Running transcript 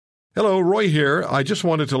Hello, Roy here. I just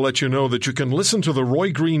wanted to let you know that you can listen to The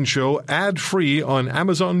Roy Green Show ad-free on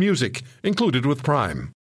Amazon Music, included with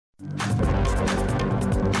Prime.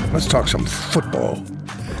 Let's talk some football.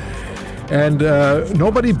 And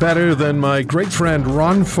nobody better than my great friend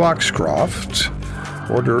Ron Foxcroft,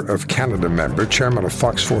 Order of Canada member, chairman of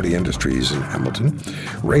Fox 40 Industries in Hamilton,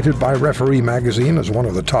 rated by Referee Magazine as one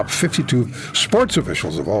of the top 52 sports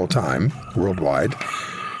officials of all time worldwide.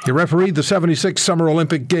 He refereed the 76 Summer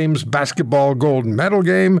Olympic Games basketball gold medal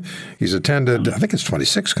game. He's attended, I think it's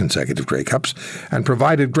 26 consecutive Grey Cups, and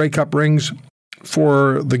provided Grey Cup rings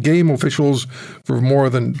for the game officials for more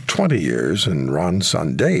than 20 years. And Ron's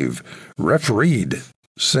son, Dave, refereed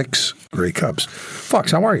 6 Grey Cups.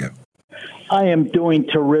 Fox, how are you? I am doing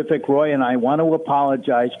terrific, Roy, and I want to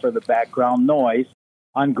apologize for the background noise.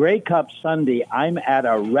 On Grey Cup Sunday, I'm at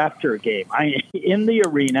a Raptor game. I'm in the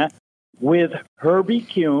arena with Herbie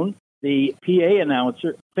Kuhn, the PA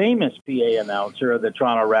announcer, famous PA announcer of the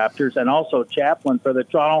Toronto Raptors, and also chaplain for the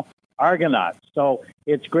Toronto Argonauts. So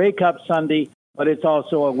it's Grey Cup Sunday, but it's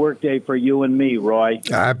also a work day for you and me, Roy.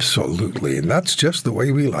 Absolutely, and that's just the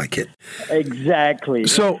way we like it. Exactly.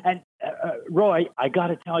 So, and Roy, I got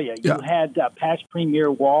to tell you, you had past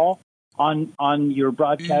Premier Wall on your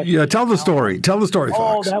broadcast. Yeah, tell the story. Tell the story,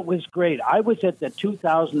 Fox. Oh, that was great. I was at the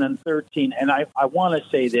 2013, and I want to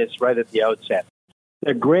say this right at the outset.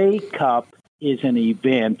 The Grey Cup is an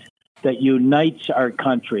event that unites our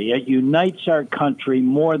country. It unites our country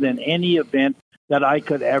more than any event that I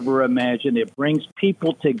could ever imagine. It brings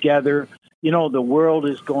people together. You know, the world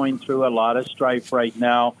is going through a lot of strife right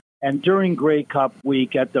now. And during Grey Cup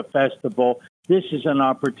week at the festival, this is an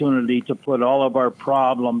opportunity to put all of our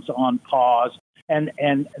problems on pause and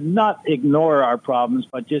not ignore our problems,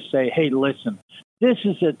 but just say, hey, listen, this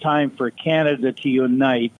is a time for Canada to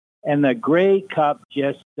unite. And the Grey Cup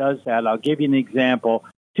just does that. I'll give you an example.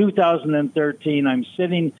 2013, I'm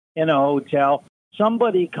sitting in a hotel.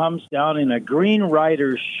 Somebody comes down in a Green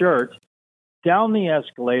Rider shirt down the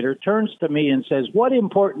escalator, turns to me and says, what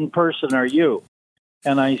important person are you?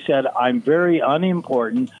 And I said, I'm very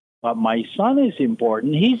unimportant, but my son is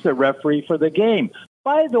important. He's the referee for the game.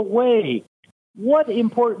 By the way, what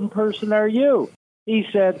important person are you? He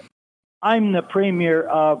said, I'm the premier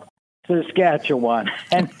of Saskatchewan.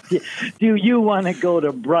 And do you want to go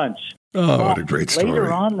to brunch? Oh, what a great story.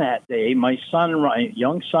 Later on that day, my son,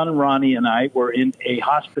 young son Ronnie, and I were in a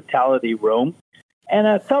hospitality room, and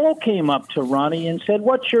a fellow came up to Ronnie and said,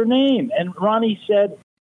 what's your name? And Ronnie said,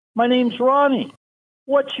 my name's Ronnie.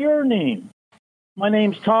 What's your name? My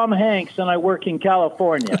name's Tom Hanks, and I work in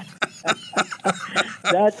California.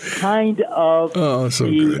 That's kind of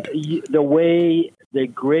the way the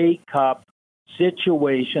Grey Cup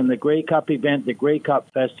situation, the Grey Cup event, the Grey Cup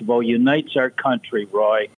festival unites our country,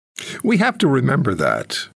 Roy. We have to remember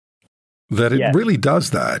that it really does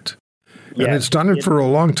that. And it's done it for a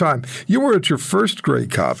long time. You were at your first Grey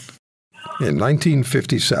Cup in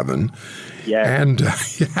 1957. Yes. And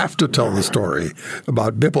you have to tell the story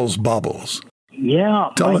about Bibble's Bobbles. Yeah,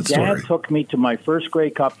 tell my dad took me to my first Grey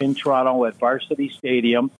Cup in Toronto at Varsity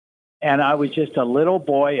Stadium, and I was just a little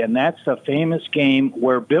boy, and that's the famous game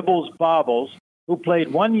where Bibble's Bobbles, who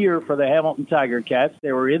played 1 year for the Hamilton Tiger Cats,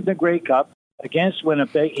 they were in the Grey Cup against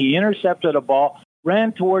Winnipeg. He intercepted a ball,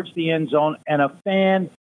 ran towards the end zone, and a fan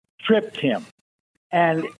tripped him.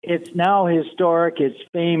 And it's now historic, it's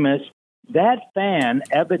famous. That fan,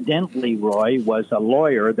 evidently, Roy, was a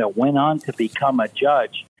lawyer that went on to become a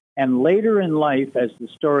judge. And later in life, as the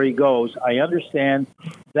story goes, I understand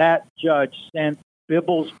that judge sent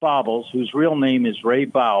Bibble's Bobbles, whose real name is Ray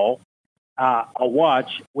Bowell, a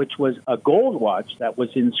watch, which was a gold watch that was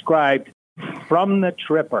inscribed from the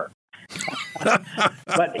Tripper.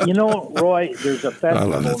 But, you know, Roy, there's a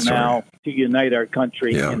festival now to unite our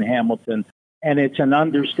country in Hamilton. And it's an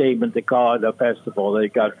understatement to call it a festival. They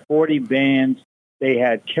got 40 bands. They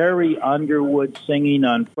had Carrie Underwood singing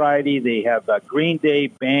on Friday. They have a Green Day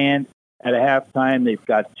band at halftime. They've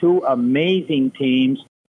got 2 amazing teams.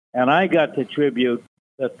 And I got to tribute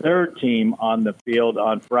the third team on the field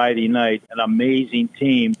on Friday night, an amazing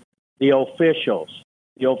team, the Officials.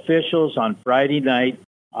 The Officials on Friday night,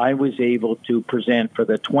 I was able to present for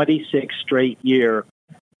the 26th straight year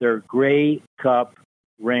their Grey Cup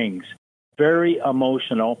rings. Very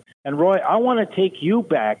emotional. And Roy, I want to take you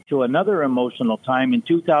back to another emotional time in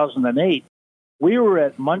 2008. We were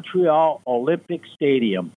at Montreal Olympic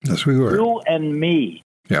Stadium. Yes, we were. You and me.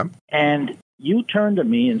 Yeah. And you turned to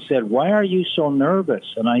me and said, why are you so nervous?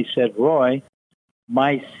 And I said, Roy,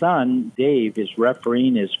 my son, Dave, is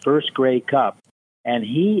refereeing his first Grey Cup, and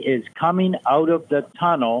he is coming out of the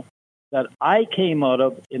tunnel that I came out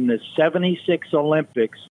of in the 76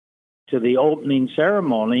 Olympics to the opening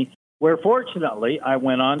ceremony, where fortunately I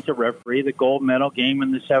went on to referee the gold medal game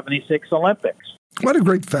in the 76 Olympics. What a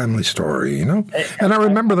great family story, you know? And I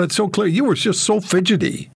remember that so clear. You were just so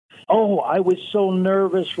fidgety. Oh, I was so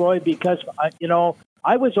nervous, Roy, because,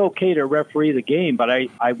 I was okay to referee the game, but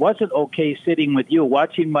I wasn't okay sitting with you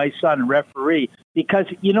watching my son referee because,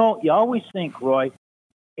 you always think, Roy,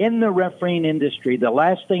 in the refereeing industry, the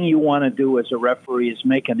last thing you want to do as a referee is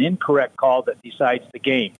make an incorrect call that decides the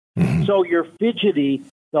game. Mm-hmm. So you're fidgety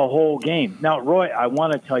the whole game. Now, Roy, I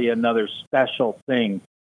want to tell you another special thing.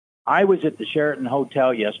 I was at the Sheraton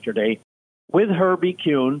Hotel yesterday with Herbie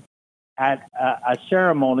Kuhn at a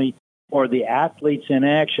ceremony for the Athletes in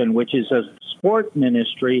Action, which is a sport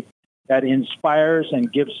ministry that inspires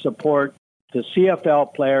and gives support to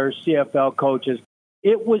CFL players, CFL coaches.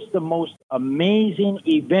 It was the most amazing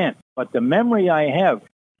event. But the memory I have,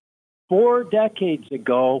 4 decades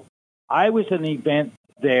ago, I was at an event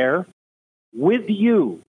there with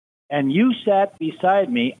you, and you sat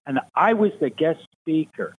beside me, and I was the guest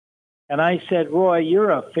speaker. And I said, Roy, you're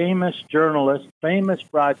a famous journalist, famous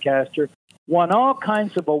broadcaster, won all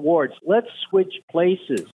kinds of awards. Let's switch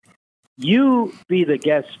places. You be the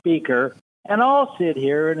guest speaker, and I'll sit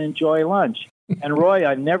here and enjoy lunch. And Roy,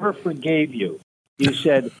 I never forgave you. You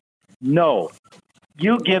said, no,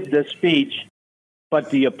 you give the speech,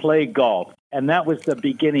 but do you play golf? And that was the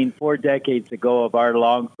beginning 4 decades ago of our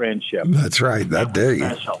long friendship. That's right. That day.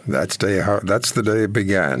 That's the day it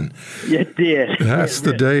began. It did. That's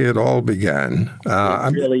the day it all began.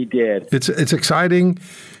 It really did. It's exciting.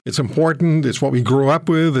 It's important. It's what we grew up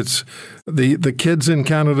with. It's the kids in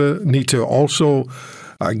Canada need to also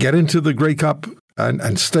get into the Grey Cup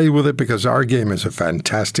and stay with it because our game is a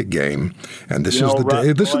fantastic game. And this is the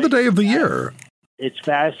day. This is the day of the year. It's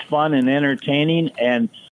fast, fun, and entertaining, and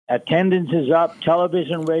attendance is up,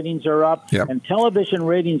 television ratings are up, and television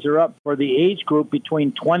ratings are up for the age group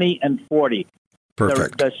between 20 and 40.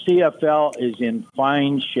 Perfect. The CFL is in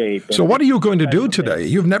fine shape. So what are you going to do today?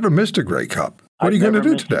 You've never missed a Grey Cup. What are you going to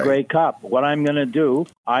do today? Grey Cup. What I'm going to do,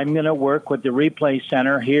 I'm going to work with the replay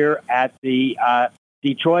center here at the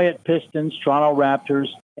Detroit Pistons, Toronto Raptors,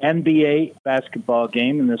 NBA basketball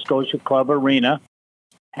game in the Scotia Club Arena.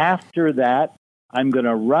 After that, I'm going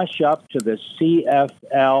to rush up to the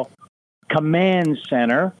CFL Command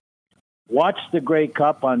Center, watch the Grey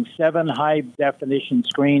Cup on 7 high-definition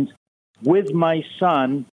screens with my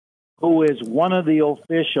son, who is one of the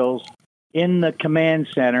officials in the Command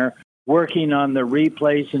Center working on the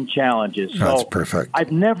replays and challenges. That's perfect.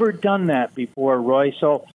 I've never done that before, Roy,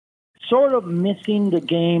 so sort of missing the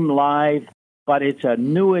game live, but it's a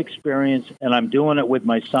new experience, and I'm doing it with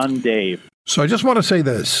my son, Dave. So I just want to say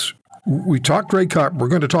this. We talked Grey Cup. We're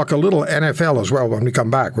going to talk a little NFL as well when we come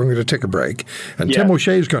back. We're going to take a break. And Tim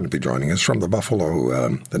O'Shea is going to be joining us from the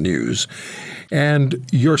Buffalo the News. And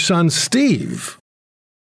your son, Steve,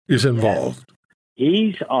 is involved.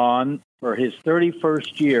 He's on, for his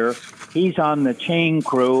 31st year, he's on the chain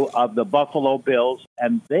crew of the Buffalo Bills,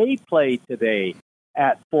 and they play today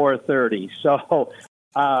at 4:30. So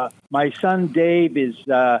my son, Dave, is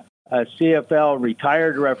a CFL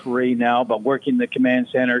retired referee now, but working the Command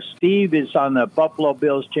Center. Steve is on the Buffalo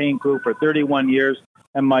Bills chain crew for 31 years.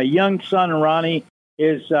 And my young son, Ronnie,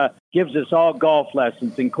 gives us all golf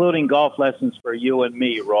lessons, including golf lessons for you and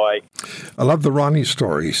me, Roy. I love the Ronnie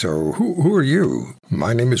story. So who are you?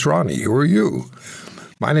 My name is Ronnie. Who are you?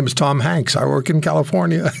 My name is Tom Hanks. I work in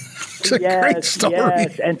California. It's a great story.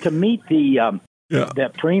 Yes, and to meet the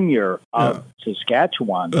premier of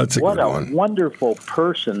Saskatchewan. That's what a wonderful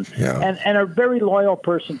person, and a very loyal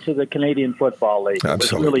person to the Canadian Football League.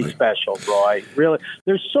 Absolutely. It's really special, Roy. Really,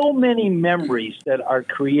 there's so many memories that are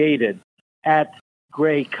created at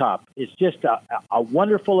Grey Cup. It's just a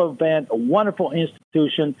wonderful event, a wonderful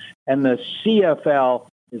institution, and the CFL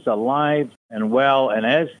is alive and well.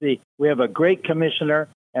 And we have a great commissioner,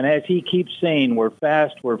 and as he keeps saying, we're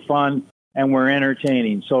fast, we're fun, and we're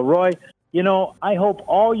entertaining. So, Roy, I hope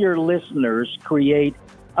all your listeners create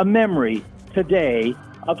a memory today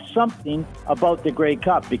of something about the Grey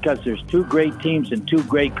Cup, because there's 2 great teams and 2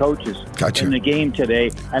 great coaches in the game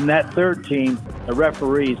today. And that third team, the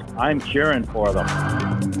referees, I'm cheering for them.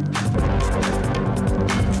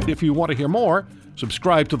 If you want to hear more,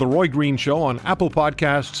 subscribe to The Roy Green Show on Apple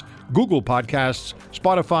Podcasts, Google Podcasts,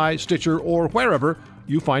 Spotify, Stitcher, or wherever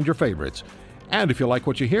you find your favorites. And if you like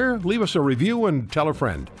what you hear, leave us a review and tell a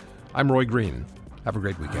friend. I'm Roy Green. Have a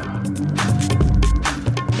great weekend.